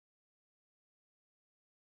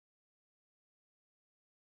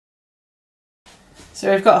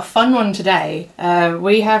So we've got a fun one today.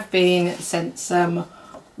 We have been sent some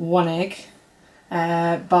Wonig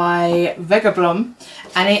by Vegablum,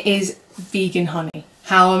 and it is vegan honey.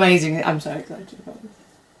 How amazing. I'm so excited about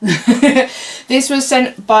this. This was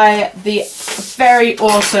sent by the very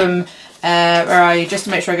awesome, where are you, just to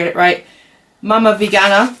make sure I get it right, Mama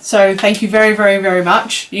Vegana. So thank you very, very, very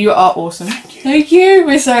much. You are awesome. Thank you.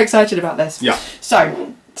 We're so excited about this. Yeah.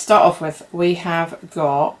 So, to start off with, we have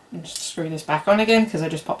got, just screw this back on again because I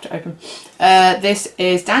just popped it open. This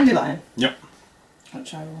is dandelion. Yep.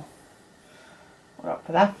 Which I will put up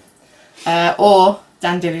for that. Or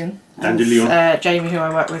dandelion. Dandelion. As, Jamie, who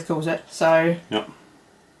I work with, calls it. So. Yep.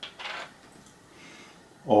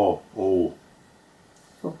 Oh. Cool.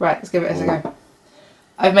 Right, let's give it a go.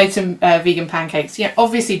 I've made some vegan pancakes. Yeah,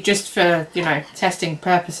 obviously just for, you know, testing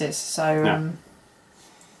purposes. So. Yeah.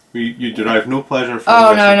 You derive no pleasure from Oh,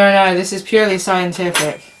 this. no. This is purely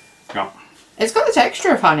scientific. Yeah. It's got the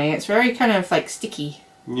texture of honey. It's very kind of like sticky.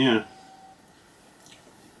 Yeah.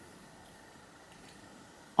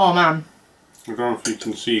 Oh, man. I don't know if you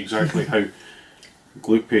can see exactly how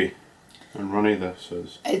gloopy and runny this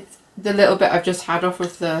is. It's, the little bit I've just had off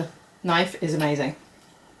with the knife is amazing.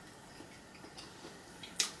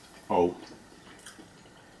 Oh.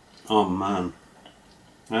 Oh, man.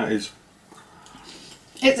 That is...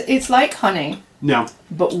 It's like honey. Yeah.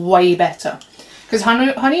 But way better. Because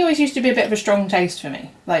honey always used to be a bit of a strong taste for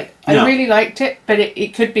me. Like, I Yeah. really liked it, but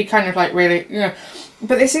it could be kind of like really, you know.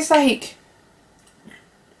 But this is like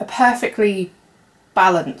a perfectly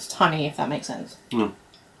balanced honey, if that makes sense. Mm.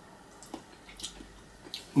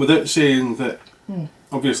 Without saying that,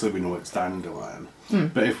 obviously we know it's dandelion,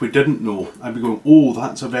 but if we didn't know, I'd be going, oh,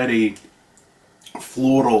 that's a very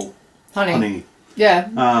floral honey. Yeah.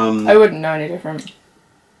 I wouldn't know any different.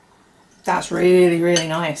 That's really, really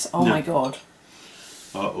nice. Oh my god.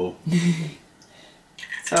 Uh-oh.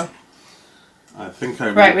 So. I think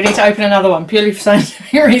I... Right, we need to open another one, purely for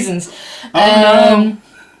scientific reasons. Oh, no.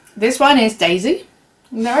 This one is Daisy.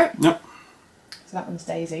 Is that right? Yep. So that one's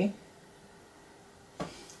Daisy.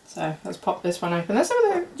 So let's pop this one open. Let's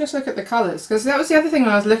just look at the colours, because that was the other thing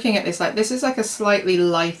when I was looking at this. Like, this is like a slightly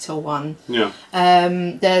lighter one. Yeah.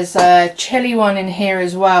 There's a chilli one in here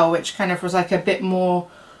as well, which kind of was like a bit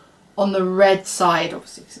more on the red side.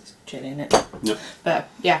 Obviously, because it's chilli in it. Yep. But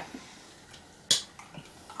yeah.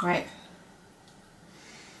 Right.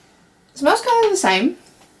 Smells kind of the same.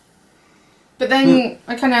 But then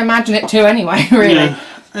I kind of imagine it too anyway, really.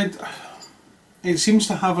 Yeah. It seems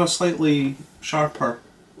to have a slightly sharper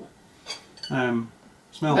smell.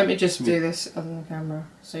 Let me just do this on the camera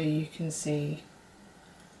so you can see.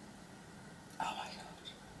 Oh my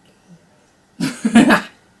god.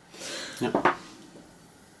 Yep.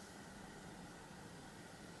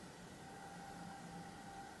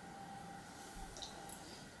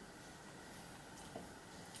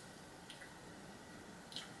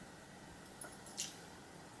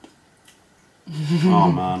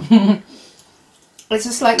 Oh man. It's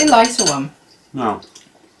a slightly lighter one. No.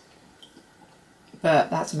 But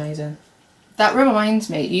that's amazing. That reminds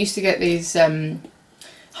me, you used to get these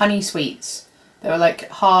honey sweets. They were like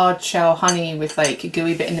hard shell honey with like a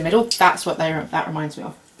gooey bit in the middle. That's what that reminds me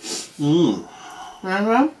of. Mmm.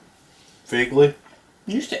 Remember them? Vaguely.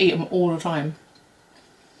 I used to eat them all the time.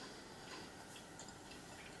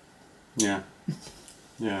 Yeah.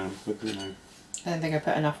 Yeah, but you know. I don't think I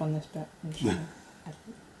put enough on this bit. I'm just gonna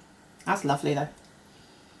That's lovely though.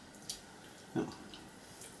 Yeah.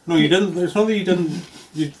 No, you didn't. It's not that you didn't.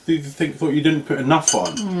 You thought you didn't put enough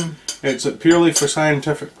on. It's purely for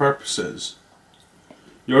scientific purposes.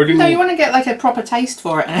 You already know. No, you want to get like a proper taste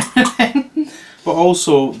for it and everything. But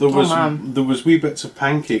also there was wee bits of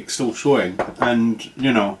pancake still showing, and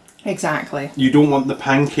you know. Exactly. You don't want the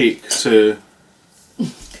pancake to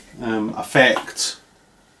affect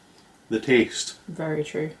the taste. Very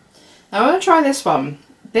true. Now I want to try this one.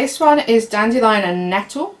 This one is dandelion and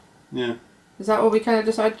nettle. Yeah. Is that what we kind of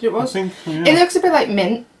decided it was? I think, yeah. It looks a bit like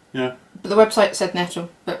mint. Yeah. But the website said nettle.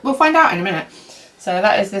 But we'll find out in a minute. So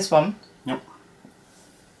that is this one. Yep.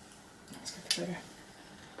 Let's get the photo.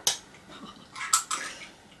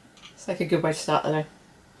 It's like a good way to start the day.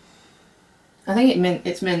 I think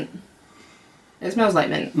it's mint. It smells like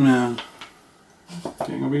mint. Yeah.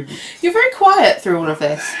 You're very quiet through all of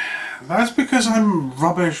this. That's because I'm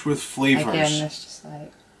rubbish with flavours. Again, it's just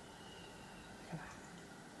like...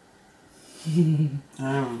 I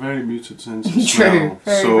have a very muted sense of smell. True.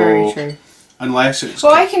 Very true. Unless it's...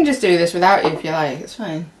 Well, I can just do this without you if you like. It's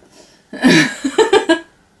fine.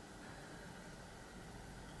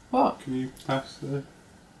 What? Can you pass the...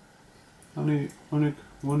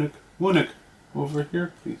 Wonig over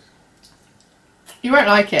here, please? You won't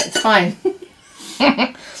like it. It's fine.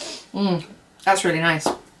 That's really nice.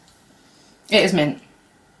 It is mint,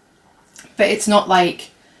 but it's not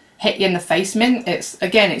like hit you in the face mint.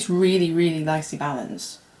 It's really, really nicely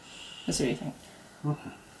balanced. Let's see what you think.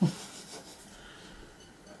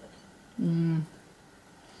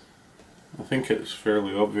 I think it's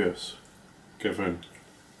fairly obvious, given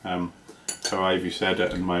how Ivy said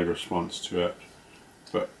it and my response to it.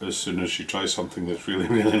 But as soon as she tries something that's really,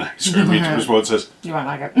 really nice, her immediate response is, "You won't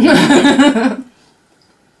like it."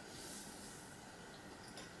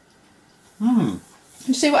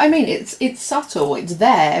 You see what I mean? It's subtle. It's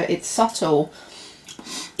there. It's subtle.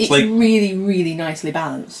 It's like, really, really nicely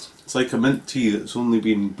balanced. It's like a mint tea that's only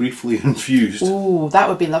been briefly infused. Ooh, that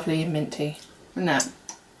would be lovely in mint tea, wouldn't it?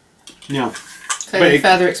 Yeah. Clearly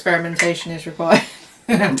further experimentation is required.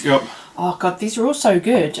 Yep. Oh god, these are all so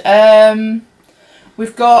good.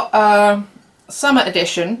 We've got Summer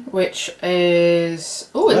Edition, which is...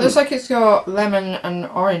 Oh, it looks like it's got lemon and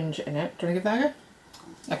orange in it. Do you want to give that a go?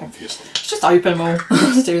 Okay. Obviously. Let's just open them all.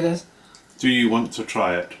 Let's do this. Do you want to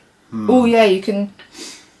try it? Oh yeah, you can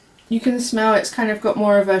smell it's kind of got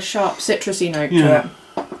more of a sharp citrusy note to it.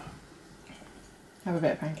 Have a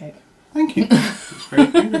bit of pancake. Thank you. That's very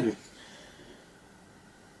kind of you.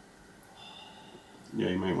 Yeah,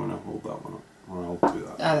 you might want to hold that one up. Or I'll do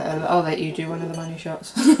that. I'll let you do one of the money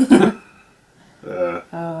shots.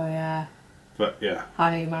 Oh yeah. But yeah.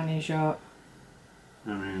 Honey money shot.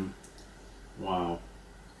 I mean, wow.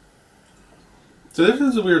 So this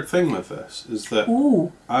is a weird thing with this, is that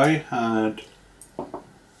I had...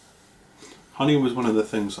 Honey was one of the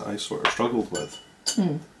things that I sort of struggled with.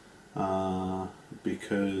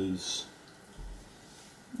 Because...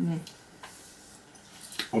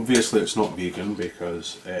 Obviously it's not vegan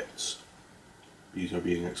because bees are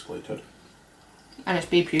being exploited. And it's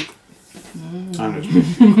bee puke. And it's bee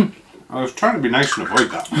puke. I was trying to be nice and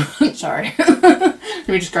avoid that. Sorry.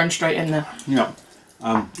 We're just going straight in there. Yeah.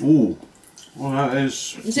 Ooh. Well, that is...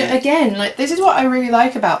 So again, like, this is what I really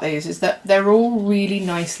like about these, is that they're all really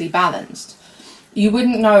nicely balanced. You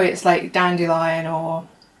wouldn't know it's like dandelion or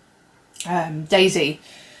daisy.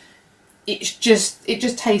 It just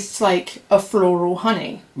tastes like a floral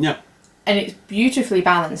honey. Yeah. And it's beautifully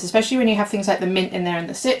balanced, especially when you have things like the mint in there and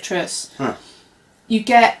the citrus. Huh. You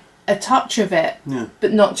get a touch of it, yeah,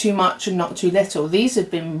 but not too much and not too little. These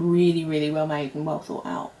have been really, really well made and well thought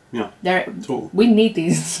out. Yeah, totally. We need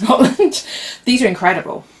these in Scotland. These are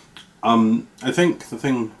incredible. I think the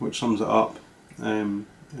thing which sums it up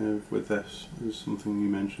with this is something you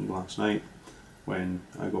mentioned last night when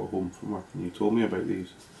I got home from work and you told me about these,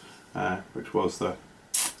 which was that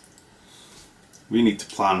we need to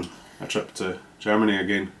plan a trip to Germany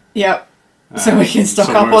again. Yep. So we can stock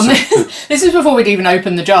up on this. This is before we'd even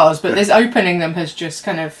open the jars, but this opening them has just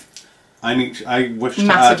kind of... I wish to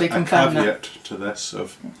add a caveat to this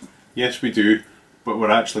of, yes we do, but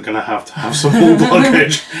we're actually going to have some old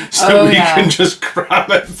luggage so we can just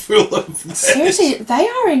cram it full of this. Seriously, they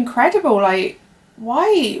are incredible. Like,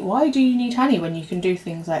 why do you need honey when you can do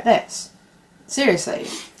things like this? Seriously.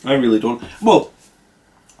 I really don't. Well...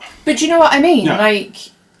 But you know what I mean? Yeah.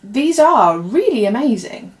 Like, these are really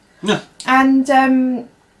amazing. Yeah. And,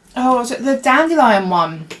 was it the dandelion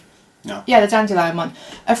one? Yeah. Yeah, the dandelion one.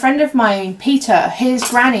 A friend of mine, Peter, his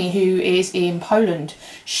granny, who is in Poland,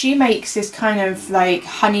 she makes this kind of like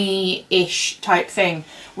honey-ish type thing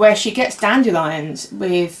where she gets dandelions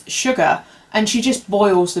with sugar and she just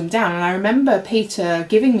boils them down. And I remember Peter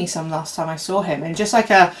giving me some last time I saw him, and just like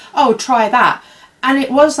try that. And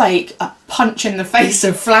it was like a punch in the face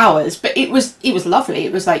of flowers, but it was lovely.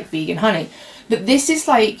 It was like vegan honey. But this is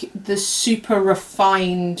like the super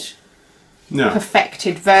refined...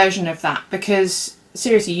 perfected version of that, because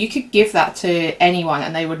seriously you could give that to anyone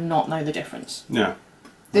and they would not know the difference. Yeah,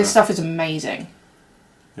 this stuff is amazing.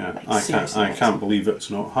 Yeah, like, I can't believe it's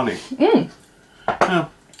not honey. Yeah.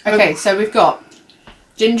 Okay, so we've got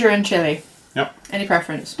ginger and chili. Yep. Any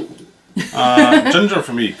preference? Ginger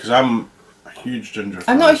for me, because I'm a huge ginger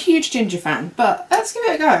fan. I'm not a huge ginger fan, but let's give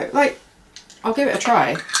it a go. Like, I'll give it a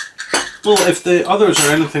try. Well, if the others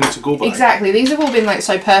are anything to go by. Exactly. These have all been like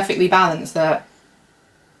so perfectly balanced that...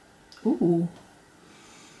 Ooh.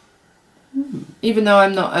 Even though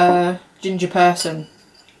I'm not a ginger person,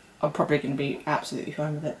 I'm probably going to be absolutely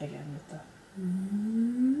fine with it again.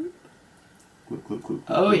 With the... Look.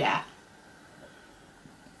 Oh yeah.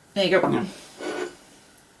 There you go. Yeah.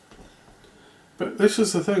 But this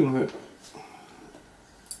is the thing, that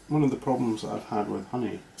one of the problems that I've had with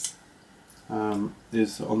honey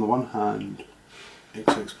is that on the one hand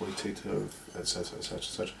it's exploitative, etc, etc,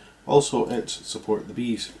 etc. Also it's support the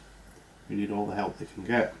bees, who need all the help they can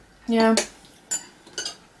get. Yeah.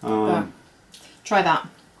 Try that.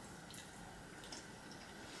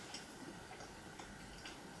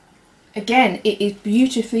 Again, it is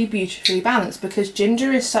beautifully, beautifully balanced because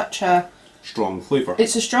ginger is such a strong flavour.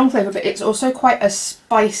 It's a strong flavour, but it's also quite a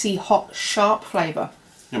spicy, hot, sharp flavour.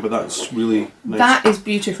 Yeah, but that's really nice. That is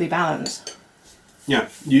beautifully balanced. Yeah,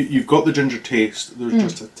 you've got the ginger taste. There's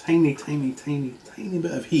just a tiny, tiny, tiny, tiny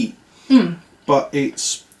bit of heat. But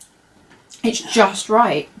it's just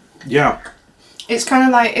right. Yeah. It's kind of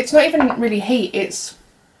like, it's not even really heat, it's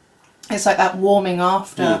like that warming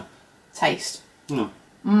after taste.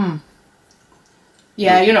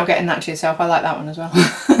 Yeah, you're not getting that to yourself. I like that one as well.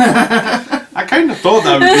 I kind of thought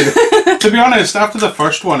that would be to be honest, after the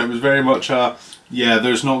first one it was very much yeah,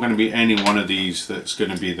 there's not going to be any one of these that's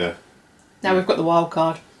going to be the... Now we've got the wild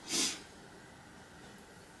card.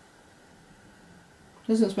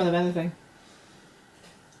 Doesn't smell of anything.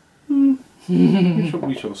 We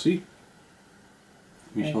shall see.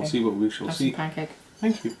 We shall see what we shall see. Some pancake.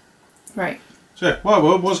 Thank you. Right. So, what I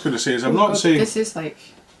was going to say is I'm not saying... This is like...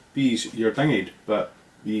 Bees, you're dinged, but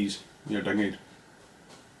bees, you're dinged.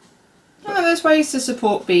 No, there's ways to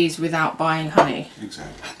support bees without buying honey.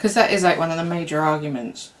 Exactly. Because that is like one of the major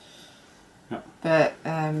arguments. Yeah. But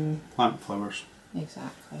plant flowers.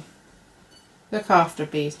 Exactly. Look after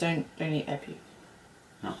bees. Don't eat their puke.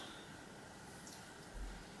 No.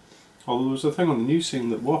 Although there's a thing on the news saying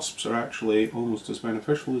that wasps are actually almost as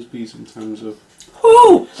beneficial as bees in terms of...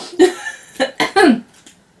 Woo!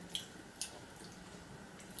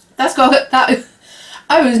 That's got that.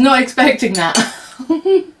 I was not expecting that.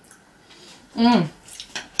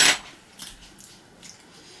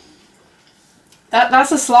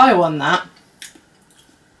 That's a sly one. That.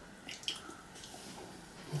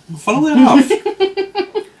 Funnily enough,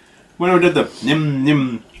 when I did the nim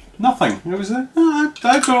nim nothing, it was I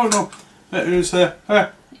don't know. It was that.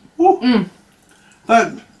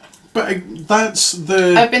 But that's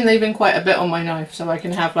the. I've been leaving quite a bit on my knife so I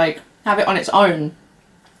can have it on its own.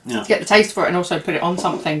 Yeah. To get the taste for it and also put it on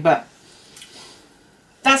something, but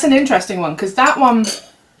that's an interesting one because that one,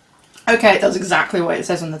 okay, it does exactly what it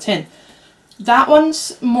says on the tin. That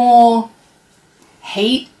one's more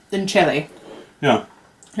heat than chili. Yeah.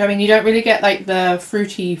 I mean, you don't really get like the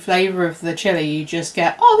fruity flavour of the chili, you just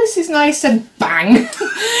get, oh, this is nice, and bang,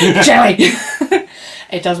 chili.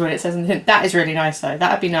 It does what it says on the tin. That is really nice though.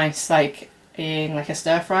 That would be nice like in like a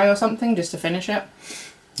stir fry or something just to finish it.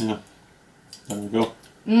 Yeah. There we go.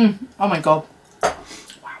 Oh my god.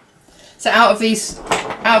 Wow. So out of these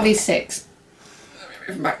 6,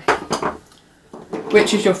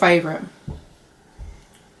 which is your favourite?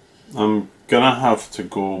 I'm gonna have to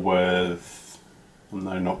go with...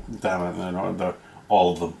 No, not... Damn it, they're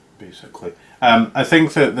all of them, basically. I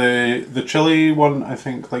think that the chili one, I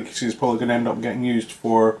think, like you see, is probably going to end up getting used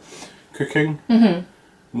for cooking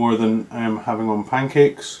more than having on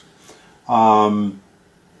pancakes.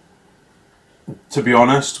 To be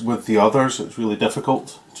honest, with the others, it's really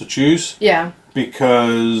difficult to choose. Yeah.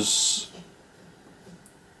 Because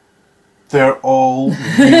they're all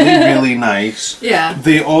really, really nice. Yeah.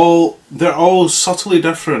 They're all subtly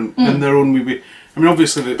different in their own way. I mean,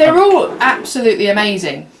 obviously they're all absolutely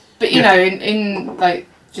amazing. But you know, in like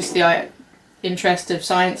just the interest of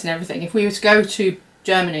science and everything, if we were to go to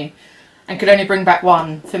Germany and could only bring back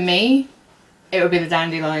one, for me, it would be the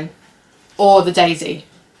dandelion or the daisy.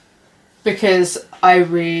 Because I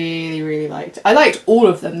really, really I liked all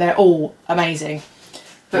of them. They're all amazing.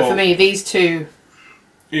 But for me, these two,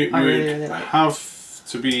 it I would really, really like. have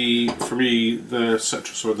to be, for me, the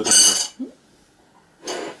citrus or the ginger.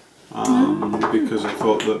 Because I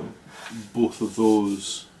thought that both of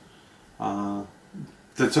those, all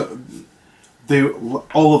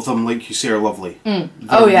of them, like you say, are lovely.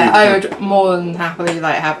 Oh yeah, I would more than happily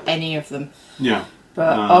have any of them. Yeah.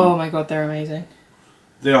 But oh my god, they're amazing.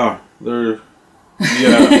 They are. They're...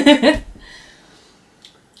 Yeah.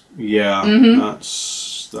 Yeah,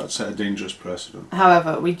 that's a dangerous precedent.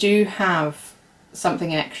 However, we do have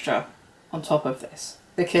something extra on top of this.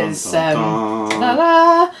 Because,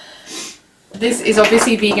 this is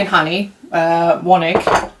obviously vegan honey,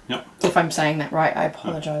 Wonig. Yep. If I'm saying that right, I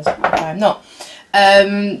apologise if I'm not.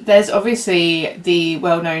 There's obviously the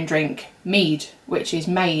well-known drink mead, which is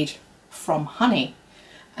made from honey.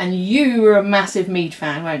 And you were a massive mead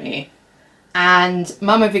fan, weren't you? And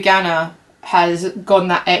Mama Vegana has gone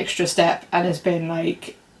that extra step and has been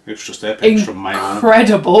like... Extra step, extra mile.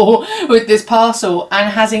 Incredible with this parcel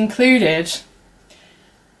and has included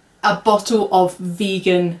a bottle of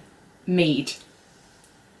vegan mead.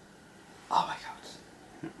 Oh my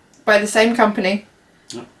god. By the same company.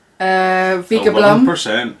 Yep. Vegablum.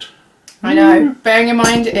 11%. I know. Bearing in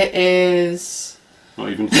mind it is Not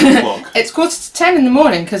even 10 o'clock. It's 9:45 in the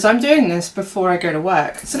morning because I'm doing this before I go to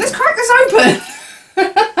work. So let's crack this open.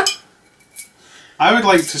 I would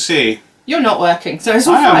like to say... You're not working, so it's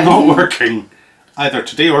all I fine. am not working either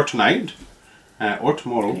today or tonight. Or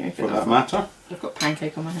tomorrow, Yeah, for that matter. I've got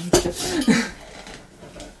pancake on my hands.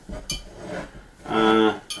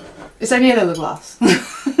 It's only a little glass.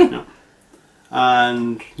 Yeah.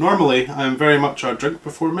 And normally I'm very much a drink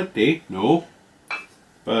before midday. No.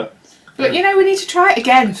 But you know, we need to try it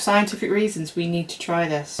again for scientific reasons. We need to try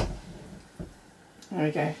this. There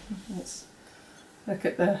we go. Let's look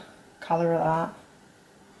at the colour of that.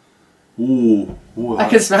 ooh, I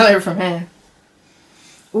can smell it from here.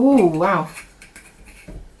 Ooh, wow.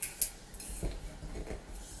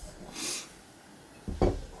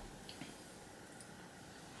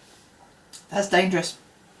 That's dangerous.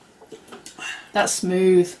 That's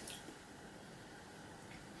smooth.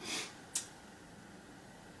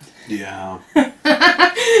 yeah.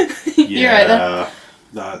 You're right there.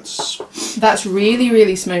 That's really,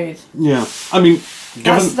 really smooth. yeah. I mean,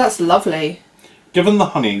 given That's lovely. given the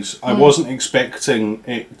honeys, I wasn't expecting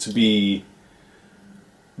it to be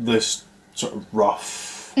this sort of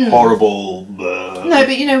rough, horrible. No,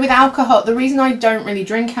 but you know, with alcohol, the reason I don't really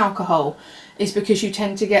drink alcohol is because you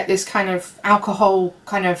tend to get this kind of alcohol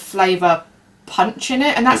kind of flavour punch in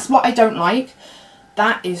it, and that's what I don't like.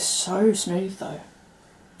 That is so smooth though.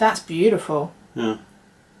 That's beautiful. Yeah.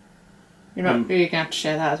 You're not you're gonna have to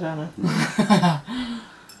share that as well now.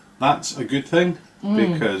 That's a good thing,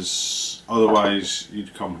 because otherwise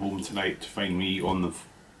you'd come home tonight to find me on the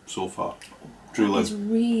sofa drooling. It's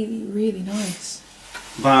really, really nice.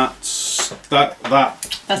 That's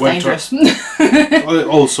That's winter. dangerous.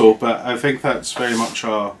 Also, but I think that's very much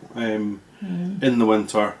a in the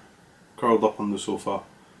winter, curled up on the sofa.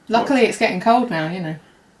 Luckily it's getting cold now, you know.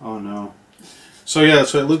 Oh no. So yeah,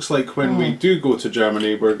 so it looks like when we do go to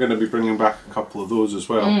Germany, we're going to be bringing back a couple of those as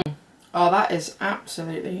well. Oh, that is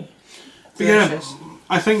absolutely Yeah, delicious.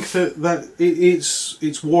 I think that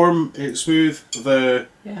it's warm, it's smooth. The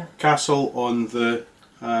castle on the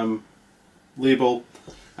label,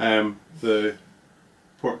 the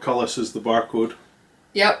portcullis is the barcode.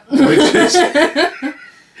 Yep.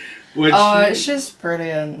 Which Oh, it's just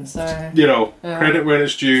brilliant. So you know, credit where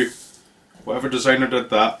it's due. Whatever designer did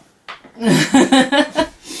that.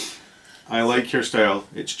 I like your style.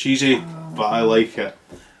 It's cheesy, but I like it.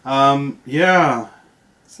 Yeah.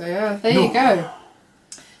 So yeah, there you go.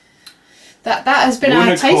 That has been our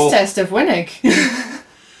Wonig taste test of Wonig.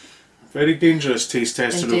 Very dangerous taste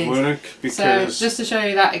tester of Wonig, because so just to show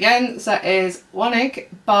you that again, so that is Wonig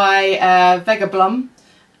by Vegablum,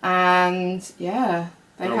 and yeah,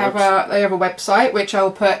 they have a website which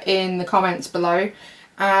I'll put in the comments below,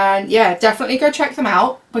 and yeah, definitely go check them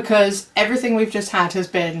out because everything we've just had has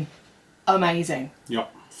been amazing.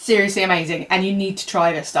 Yep. Seriously amazing, and you need to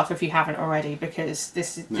try this stuff if you haven't already because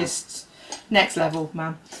this is just next level,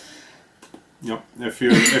 man. Yep. If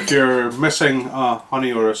you're missing a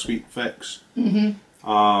honey or a sweet fix, yeah,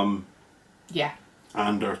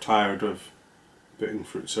 and are tired of putting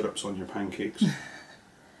fruit syrups on your pancakes,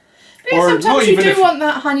 but or sometimes not you even do if want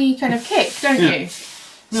that honey kind of kick, don't you?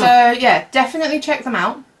 So yeah, definitely check them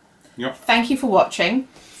out. Yep. Thank you for watching.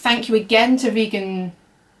 Thank you again to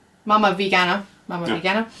Mama Vegana,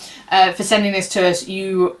 for sending this to us.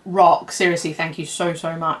 You rock. Seriously, thank you so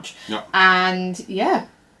much. Yep. And yeah,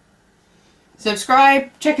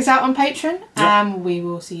 subscribe, check us out on Patreon, and we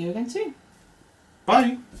will see you again soon.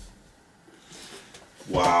 Bye.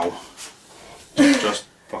 Wow. Just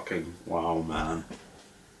fucking wow, man.